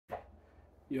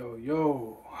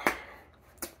Yo,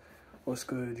 what's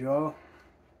good, y'all?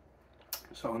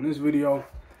 So in this video,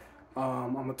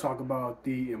 I'm gonna talk about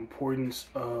the importance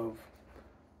of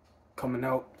coming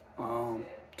out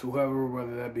to whoever,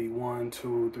 whether that be one,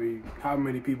 two, three, however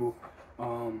many people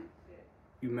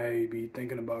you may be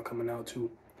thinking about coming out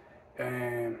to.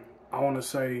 And I want to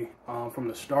say from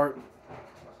the start,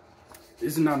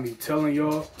 this is not me telling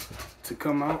y'all to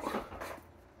come out.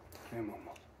 Hey, mama.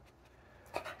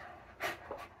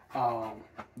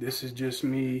 This is just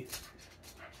me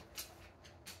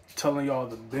telling y'all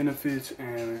the benefits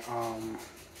and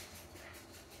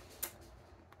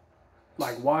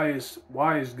like why it's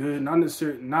good,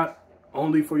 not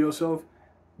only for yourself,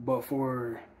 but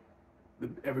for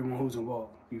everyone who's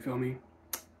involved. You feel me?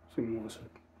 Give me 1 second.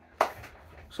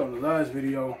 So in the last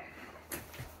video,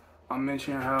 I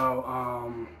mentioned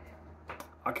how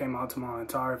I came out to my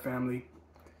entire family,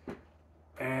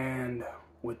 and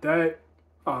with that,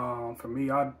 for me,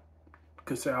 I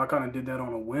could say I kind of did that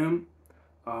on a whim.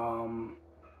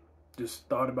 Just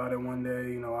thought about it one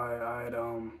day. You know, I had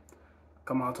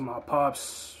come out to my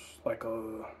pops like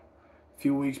a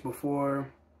few weeks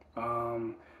before. I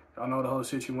know the whole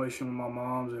situation with my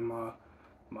mom's and my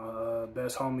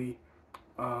best homie.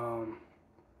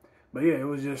 But yeah, it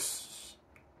was just,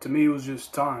 to me, it was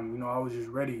just time. You know, I was just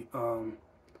ready.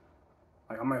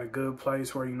 Like, I'm at a good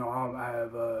place where, you know, I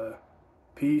have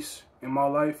peace in my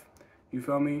life. You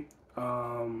feel me?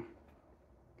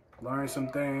 Learned some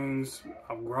things.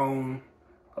 I've grown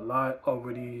a lot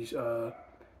over these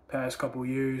past couple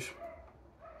years.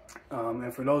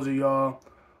 And for those of y'all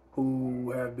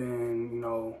who have been, you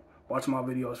know, watching my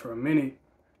videos for a minute,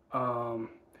 y'all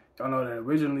know that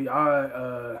originally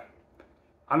I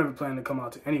never planned to come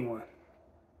out to anyone.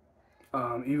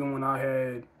 Even when I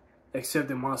had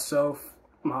accepted myself,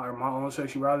 my own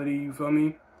sexuality, you feel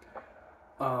me?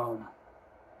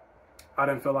 I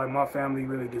didn't feel like my family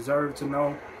really deserved to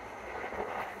know.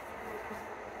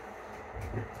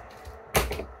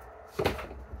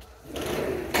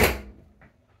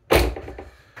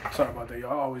 Sorry about that,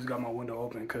 y'all. I always got my window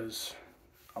open because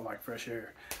I like fresh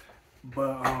air.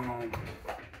 But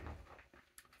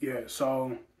yeah,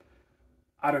 so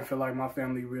I didn't feel like my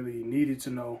family really needed to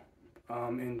know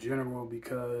in general,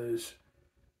 because,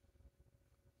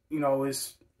 you know,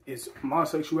 it's my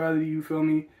sexuality, you feel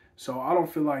me? So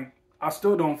I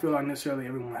still don't feel like necessarily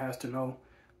everyone has to know.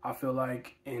 I feel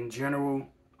like in general,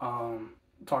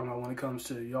 talking about when it comes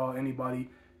to y'all, anybody,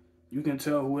 you can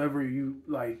tell whoever you're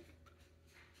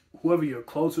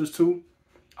closest to,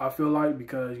 I feel like,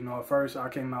 because, you know, at first I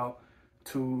came out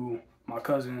to my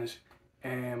cousins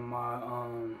and my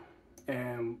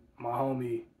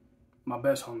homie, my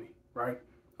best homie, right?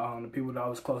 The people that I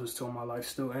was closest to in my life,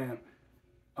 still am.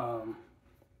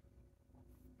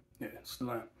 Yeah,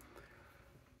 still am.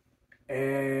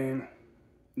 And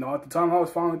you know, at the time I was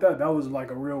fine with that. That was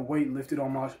like a real weight lifted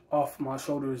off my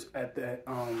shoulders at that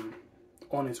on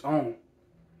its own,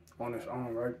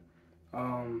 right?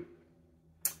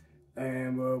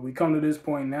 And we come to this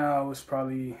point now. It's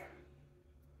probably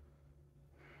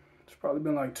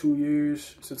been like 2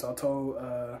 years since I told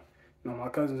you know, my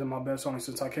cousins and my best homie,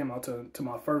 since I came out to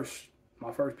my first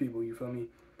people. You feel me?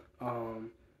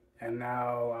 And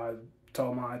now I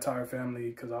told my entire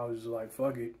family because I was just like,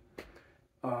 fuck it,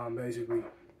 basically.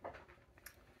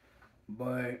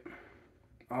 But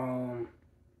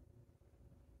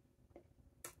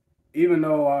even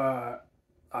though I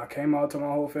came out to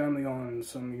my whole family on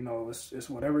some, you know, it's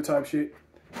whatever type shit,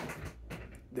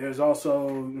 there's also,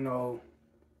 you know,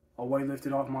 a weight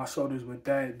lifted off my shoulders with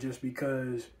that, just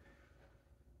because,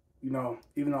 you know,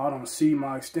 even though I don't see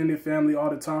my extended family all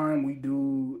the time, we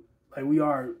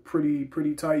are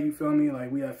pretty tight, you feel me? Like,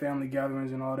 we have family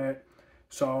gatherings and all that.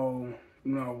 So,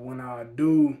 you know, when I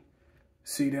do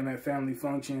see them at family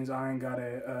functions, I ain't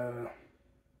gotta,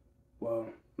 well,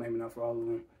 maybe not for all of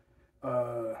them,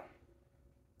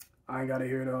 I ain't gotta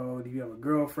hear, though, do you have a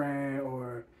girlfriend?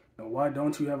 Or, you know, why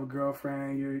don't you have a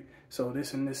girlfriend? So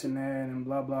this and this and that and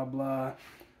blah, blah, blah.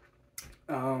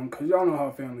 Because y'all know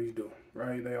how families do,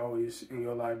 right? They always, in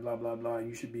your life, blah, blah, blah.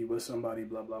 You should be with somebody,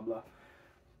 blah, blah, blah.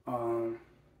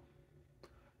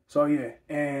 So, yeah.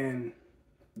 And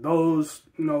those,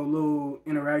 you know, little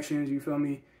interactions, you feel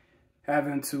me?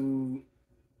 Having to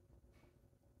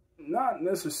not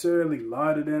necessarily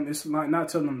lie to them. It's like not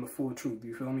telling them the full truth,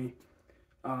 you feel me?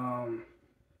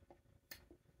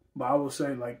 But I will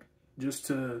say, like, just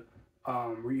to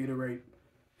reiterate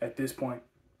at this point,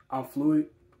 I'm fluid,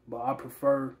 but I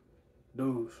prefer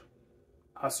dudes.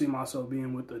 I see myself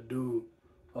being with a dude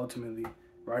ultimately,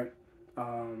 right?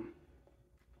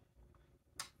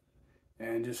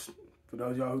 And just For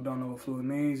those of y'all who don't know what fluid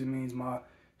means, it means my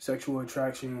sexual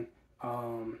attraction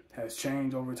has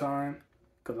changed over time.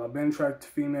 Because I've been attracted to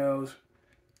females,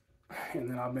 and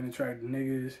then I've been attracted to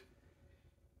niggas,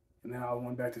 and then I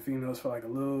went back to females for like a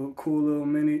cool little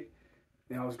minute.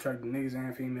 Then I was attracted to niggas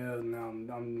and females, and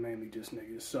now I'm mainly just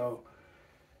niggas. So,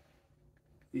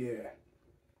 yeah.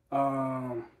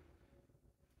 But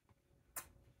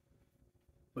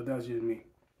that's just me.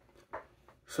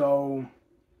 So,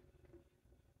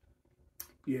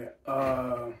 yeah.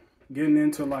 Getting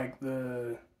into like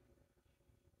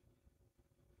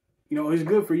it's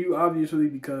good for you, obviously,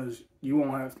 because you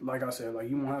won't have, like I said, like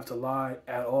you won't have to lie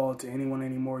at all to anyone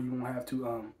anymore. You won't have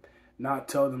to not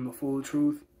tell them the full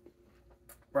truth,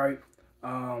 right?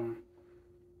 And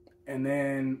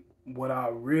then what I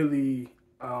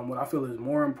feel is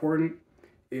more important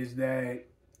is that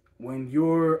when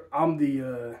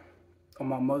on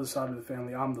my mother's side of the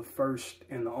family, I'm the first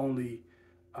and the only,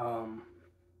 I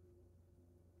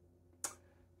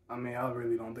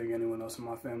really don't think anyone else in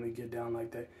my family get down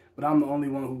like that. But I'm the only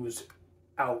one who was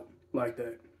out like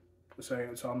that. So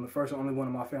I'm the first and only one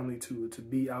in my family to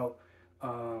be out,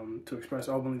 to express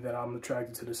openly that I'm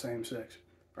attracted to the same sex,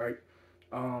 right?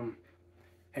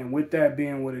 And with that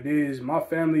being what it is, my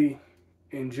family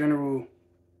in general,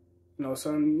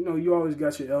 you always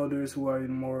got your elders who are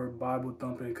more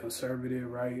Bible-thumping, conservative,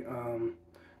 right?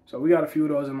 So we got a few of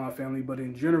those in my family, but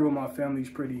in general, my family's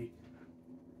pretty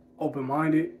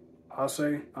open-minded, I'll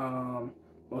say.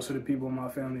 Most of the people in my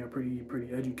family are pretty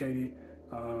educated.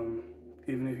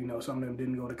 Even if, some of them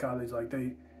didn't go to college, like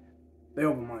they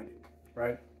open-minded,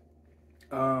 right?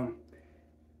 And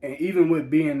even with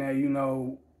being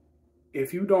that,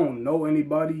 if you don't know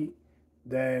anybody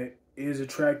that is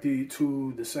attracted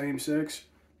to the same sex,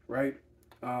 right?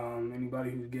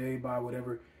 Anybody who's gay, bi,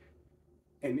 whatever,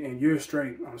 and you're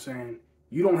straight, I'm saying,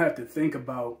 you don't have to think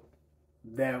about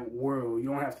that world. You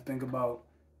don't have to think about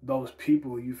those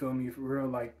people, you feel me, for real.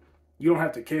 Like, you don't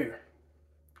have to care,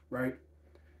 right?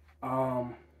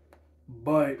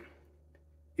 But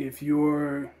if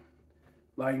you're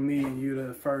like me and you're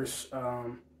the first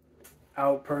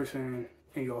out person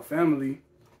in your family,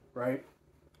 right?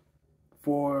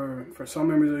 For some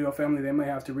members of your family, they may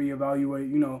have to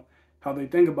reevaluate, how they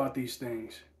think about these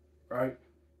things, right?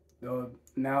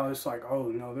 Now it's like,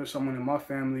 oh, there's someone in my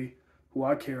family who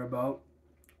I care about,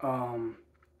 and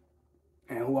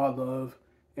who I love,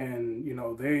 and,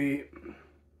 they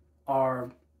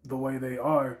are the way they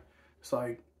are. It's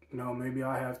like, maybe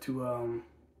I have to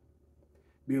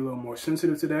be a little more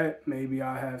sensitive to that. Maybe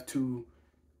I have to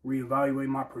reevaluate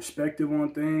my perspective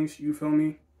on things, you feel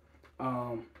me?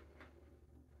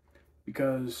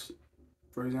 Because,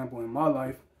 for example, in my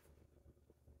life,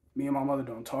 me and my mother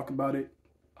don't talk about it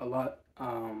a lot,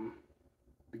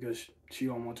 because she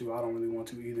don't want to. I don't really want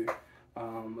to either.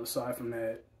 Aside from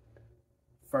that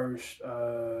first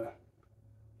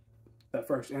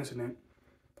incident,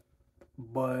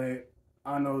 but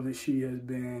I know that she has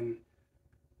been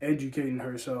educating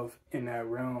herself in that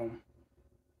realm,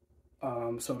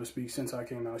 so to speak, since I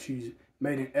came out. She's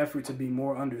made an effort to be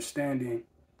more understanding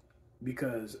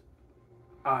because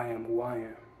I am who I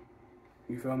am.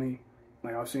 You feel me?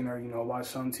 Like, I've seen her, watch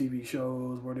some TV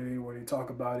shows where they talk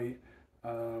about it,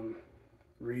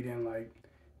 reading like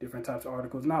different types of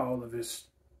articles. Not all of it's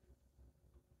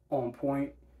on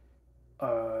point,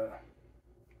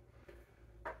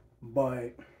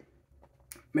 but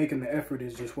making the effort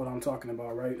is just what I'm talking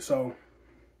about, right? So,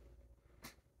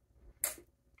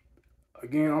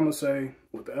 again, I'm going to say,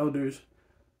 with the elders,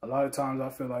 a lot of times I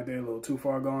feel like they're a little too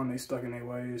far gone. They stuck in their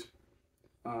ways.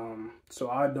 So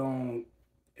I don't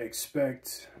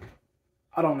expect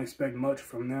much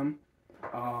from them.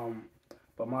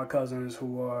 But my cousins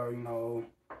who are, in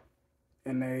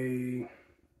their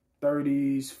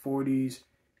 30s, 40s,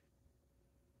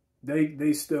 they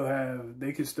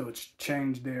can still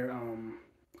change their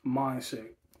mindset.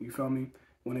 You feel me?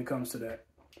 When it comes to that.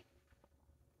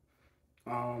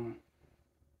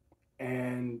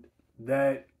 And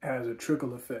that has a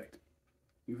trickle effect.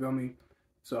 You feel me?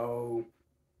 So,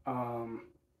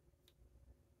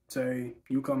 say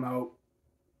you come out,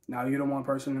 now you're the one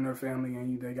person in their family,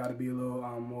 and they got to be a little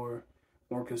more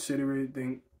considerate,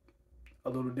 think a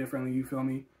little differently. You feel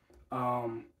me?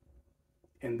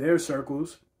 In their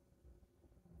circles,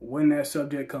 when that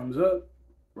subject comes up,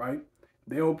 right,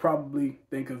 they'll probably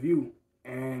think of you.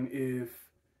 And if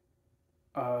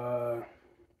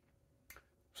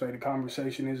say the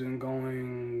conversation isn't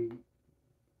going,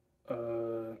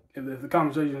 if the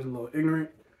conversation is a little ignorant,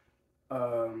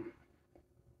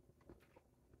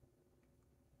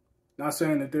 not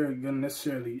saying that they're going to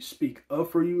necessarily speak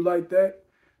up for you like that,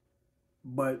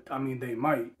 but I mean, they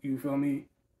might, you feel me?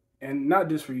 And not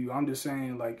just for you, I'm just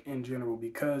saying, like, in general,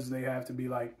 because they have to be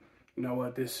like, you know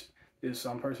what, this is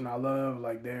some person I love,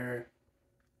 like, they're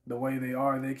the way they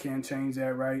are, they can't change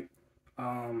that, right?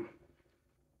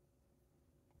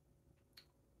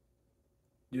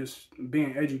 Just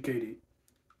being educated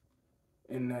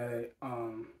in that,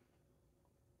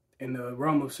 in the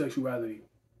realm of sexuality,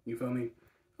 you feel me?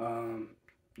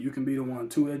 You can be the one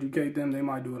to educate them. They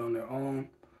might do it on their own,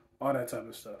 all that type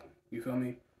of stuff. You feel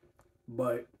me?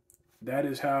 But that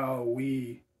is how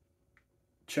we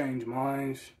change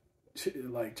minds,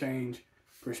 like change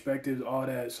perspectives, all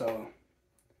that. So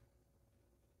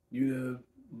you the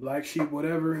black sheep,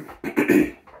 whatever,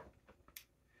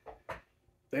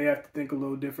 they have to think a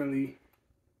little differently.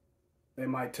 They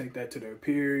might take that to their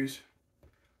peers.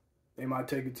 They might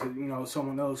take it to, you know,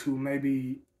 someone else who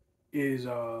maybe is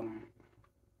a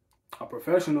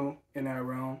professional in that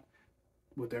realm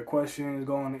with their questions,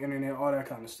 go on the internet, all that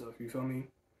kind of stuff. You feel me?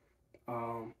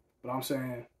 But I'm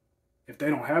saying if they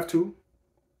don't have to,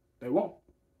 they won't.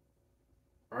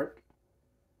 Right?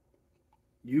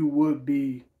 You would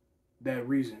be that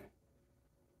reason.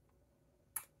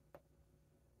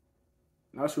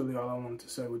 And that's really all I wanted to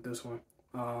say with this one.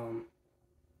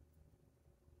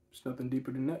 It's nothing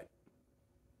deeper than that.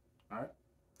 Alright?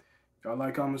 Y'all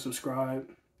like, comment, subscribe,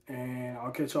 and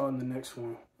I'll catch y'all in the next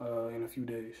one in a few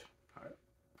days.